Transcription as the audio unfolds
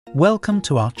Welcome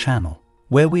to our channel,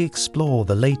 where we explore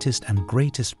the latest and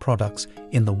greatest products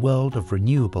in the world of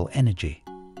renewable energy.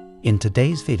 In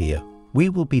today's video, we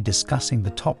will be discussing the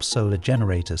top solar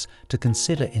generators to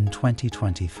consider in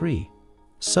 2023.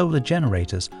 Solar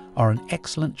generators are an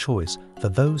excellent choice for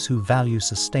those who value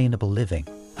sustainable living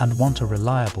and want a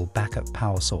reliable backup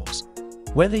power source.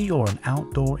 Whether you're an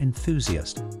outdoor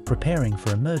enthusiast preparing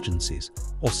for emergencies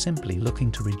or simply looking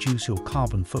to reduce your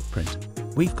carbon footprint,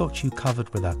 we've got you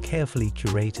covered with our carefully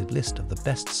curated list of the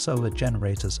best solar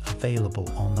generators available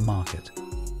on the market.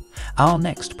 Our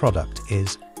next product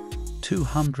is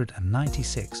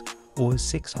 296 or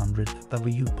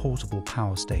 600W portable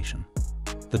power station.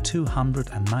 The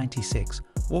 296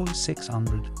 or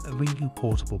 600W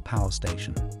portable power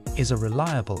station is a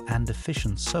reliable and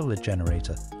efficient solar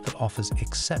generator that offers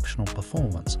exceptional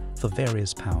performance for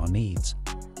various power needs.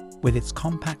 With its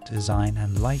compact design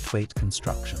and lightweight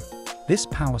construction, this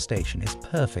power station is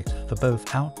perfect for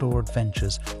both outdoor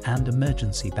adventures and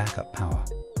emergency backup power.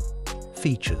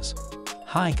 Features: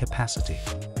 high capacity.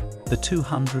 The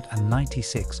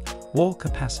 296 wall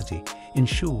capacity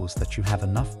ensures that you have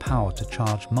enough power to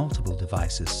charge multiple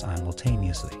devices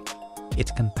simultaneously.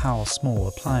 It can power small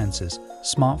appliances,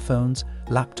 smartphones,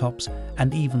 laptops,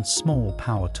 and even small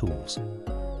power tools.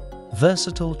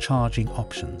 Versatile charging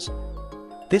options.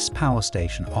 This power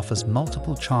station offers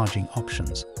multiple charging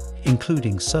options,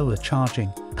 including solar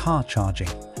charging, car charging,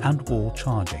 and wall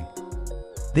charging.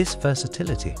 This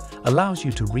versatility allows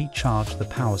you to recharge the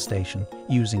power station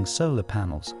using solar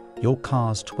panels, your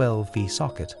car's 12V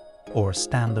socket, or a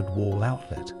standard wall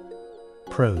outlet.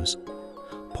 Pros: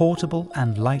 portable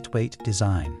and lightweight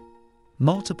design,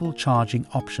 multiple charging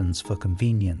options for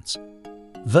convenience,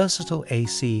 versatile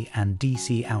AC and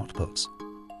DC outputs,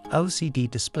 LCD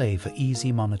display for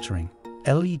easy monitoring,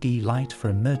 LED light for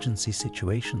emergency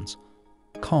situations.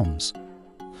 Cons: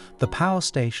 the power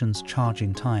station's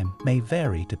charging time may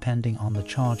vary depending on the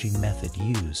charging method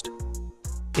used.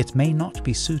 It may not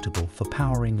be suitable for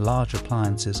powering large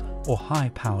appliances or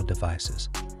high-power devices.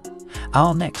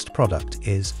 Our next product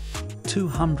is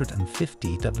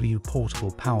 250W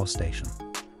portable power station.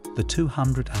 The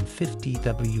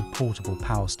 250W portable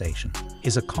power station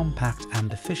is a compact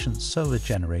and efficient solar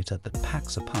generator that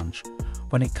packs a punch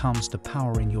when it comes to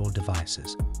powering your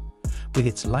devices. With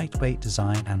its lightweight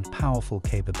design and powerful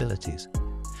capabilities,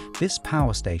 this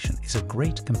power station is a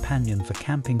great companion for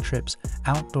camping trips,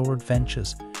 outdoor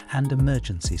adventures, and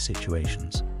emergency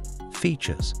situations.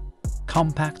 Features: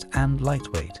 compact and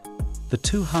lightweight. The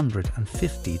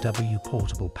 250W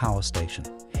portable power station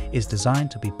is designed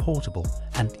to be portable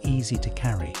and easy to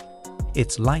carry.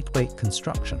 Its lightweight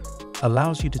construction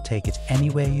allows you to take it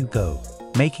anywhere you go,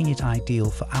 making it ideal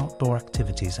for outdoor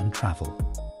activities and travel.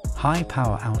 High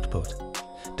power output.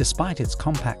 Despite its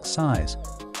compact size,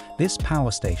 this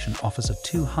power station offers a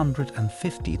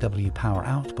 250W power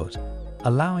output,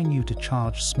 allowing you to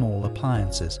charge small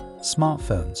appliances,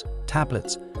 smartphones,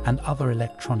 tablets, and other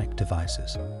electronic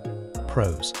devices.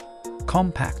 Pros: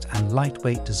 compact and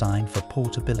lightweight design for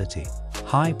portability,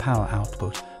 high power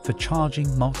output for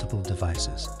charging multiple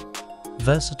devices,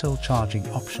 versatile charging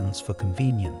options for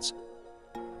convenience,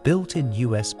 built-in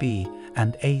USB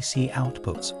and AC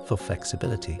outputs for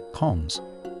flexibility. Cons: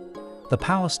 the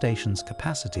power station's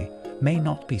capacity may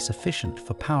not be sufficient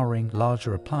for powering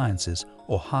larger appliances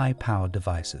or high-power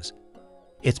devices.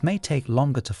 It may take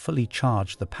longer to fully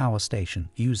charge the power station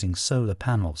using solar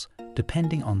panels,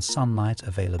 depending on sunlight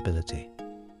availability.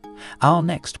 Our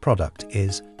next product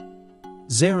is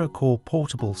Zero-Core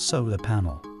Portable Solar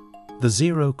Panel. The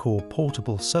Zero-Core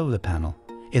Portable Solar Panel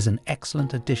is an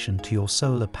excellent addition to your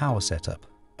solar power setup,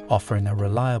 offering a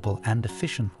reliable and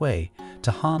efficient way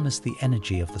to harness the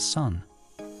energy of the sun.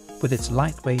 With its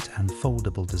lightweight and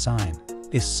foldable design,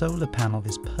 this solar panel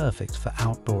is perfect for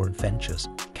outdoor adventures,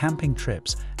 camping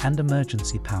trips, and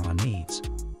emergency power needs.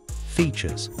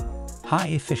 Features: high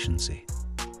efficiency.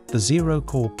 The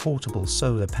Zero-Core Portable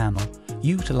Solar Panel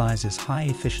utilizes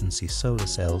high-efficiency solar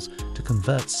cells to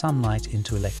convert sunlight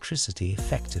into electricity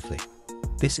effectively.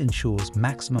 This ensures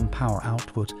maximum power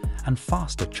output and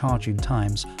faster charging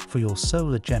times for your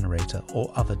solar generator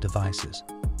or other devices.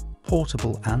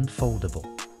 Portable and foldable.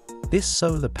 This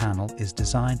solar panel is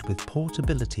designed with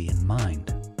portability in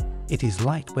mind. It is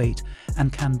lightweight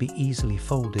and can be easily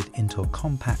folded into a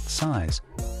compact size,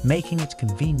 making it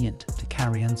convenient to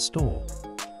carry and store.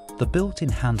 The built-in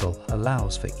handle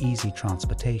allows for easy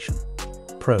transportation.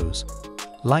 Pros: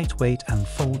 lightweight and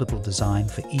foldable design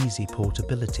for easy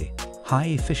portability,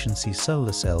 high-efficiency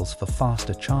solar cells for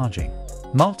faster charging,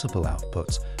 multiple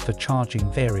outputs for charging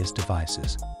various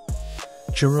devices.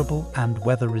 Durable and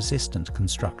weather-resistant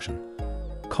construction.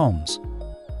 Cons.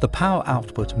 The power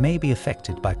output may be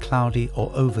affected by cloudy or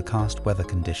overcast weather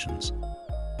conditions.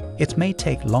 It may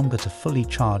take longer to fully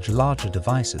charge larger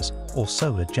devices or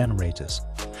solar generators.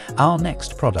 Our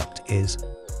next product is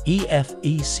EFECOFLOW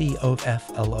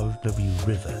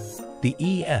River. The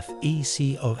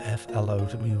EFECOFLOW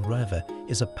River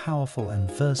is a powerful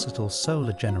and versatile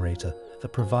solar generator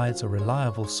that provides a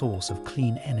reliable source of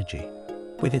clean energy.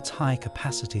 With its high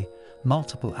capacity,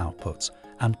 multiple outputs,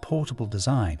 and portable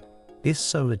design, this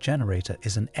solar generator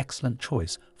is an excellent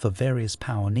choice for various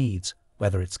power needs,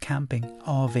 whether it's camping,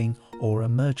 RVing, or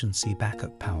emergency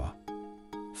backup power.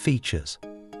 Features: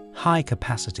 high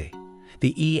capacity.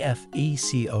 The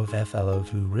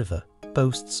EFECOFLOW River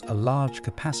boasts a large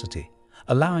capacity,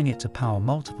 allowing it to power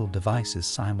multiple devices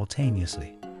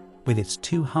simultaneously. With its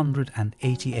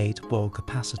 288-volt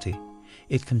capacity,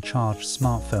 it can charge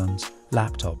smartphones,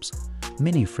 laptops,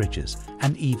 mini fridges,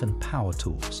 and even power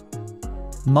tools.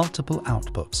 Multiple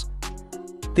outputs.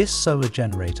 This solar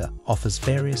generator offers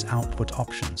various output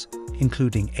options,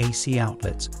 including AC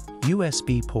outlets,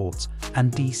 USB ports,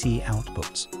 and DC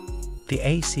outputs. The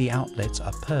AC outlets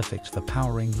are perfect for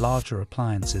powering larger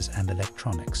appliances and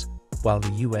electronics, while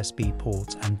the USB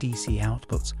ports and DC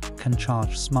outputs can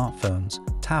charge smartphones,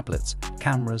 tablets,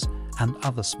 cameras, and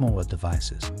other smaller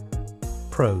devices.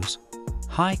 Pros: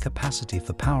 high capacity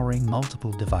for powering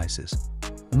multiple devices,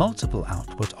 multiple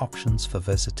output options for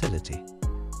versatility,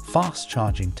 fast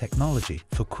charging technology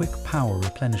for quick power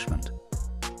replenishment,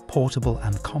 portable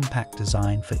and compact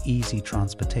design for easy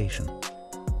transportation.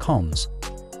 Cons: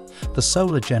 the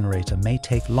solar generator may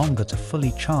take longer to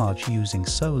fully charge using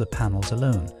solar panels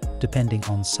alone, depending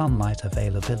on sunlight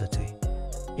availability.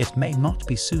 It may not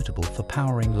be suitable for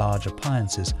powering large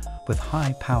appliances with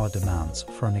high power demands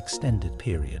for an extended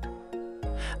period.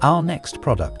 Our next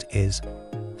product is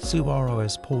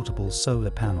CROS Portable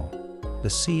Solar Panel. The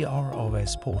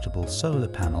CROS Portable Solar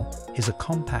Panel is a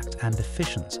compact and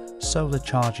efficient solar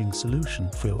charging solution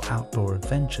for your outdoor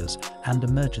adventures and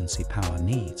emergency power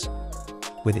needs.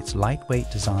 With its lightweight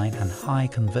design and high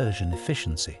conversion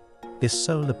efficiency, this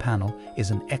solar panel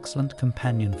is an excellent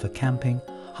companion for camping,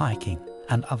 hiking,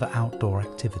 and other outdoor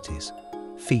activities.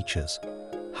 Features: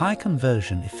 high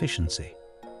conversion efficiency.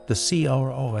 The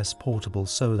CROS Portable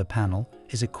Solar Panel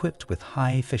is equipped with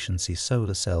high-efficiency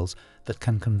solar cells that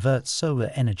can convert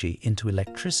solar energy into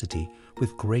electricity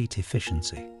with great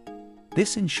efficiency.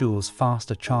 This ensures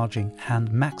faster charging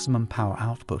and maximum power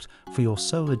output for your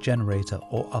solar generator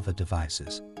or other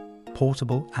devices.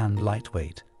 Portable and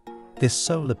lightweight. This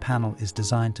solar panel is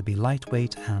designed to be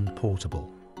lightweight and portable.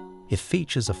 It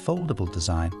features a foldable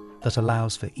design that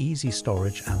allows for easy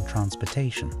storage and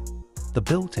transportation. The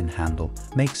built-in handle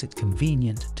makes it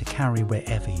convenient to carry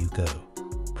wherever you go.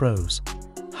 Pros: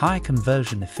 high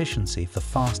conversion efficiency for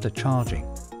faster charging,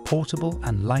 portable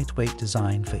and lightweight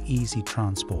design for easy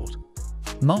transport,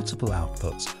 multiple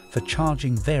outputs for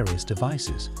charging various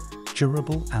devices,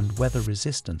 durable and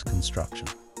weather-resistant construction.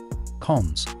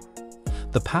 Cons: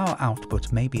 the power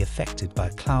output may be affected by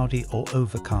cloudy or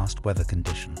overcast weather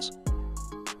conditions.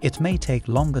 It may take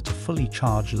longer to fully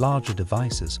charge larger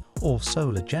devices or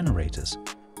solar generators.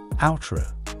 Outro.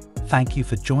 Thank you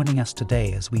for joining us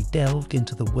today as we delved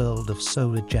into the world of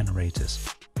solar generators.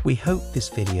 We hope this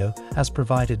video has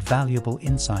provided valuable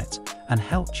insights and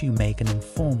helped you make an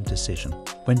informed decision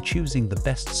when choosing the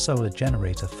best solar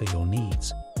generator for your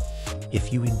needs.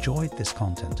 If you enjoyed this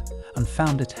content and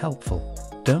found it helpful,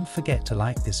 don't forget to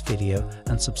like this video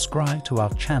and subscribe to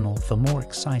our channel for more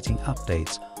exciting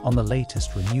updates on the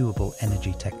latest renewable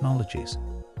energy technologies.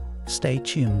 Stay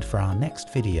tuned for our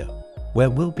next video, where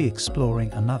we'll be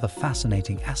exploring another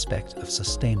fascinating aspect of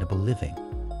sustainable living.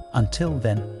 Until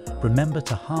then, remember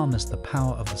to harness the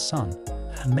power of the sun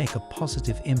and make a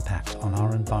positive impact on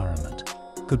our environment.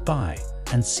 Goodbye,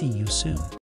 and see you soon.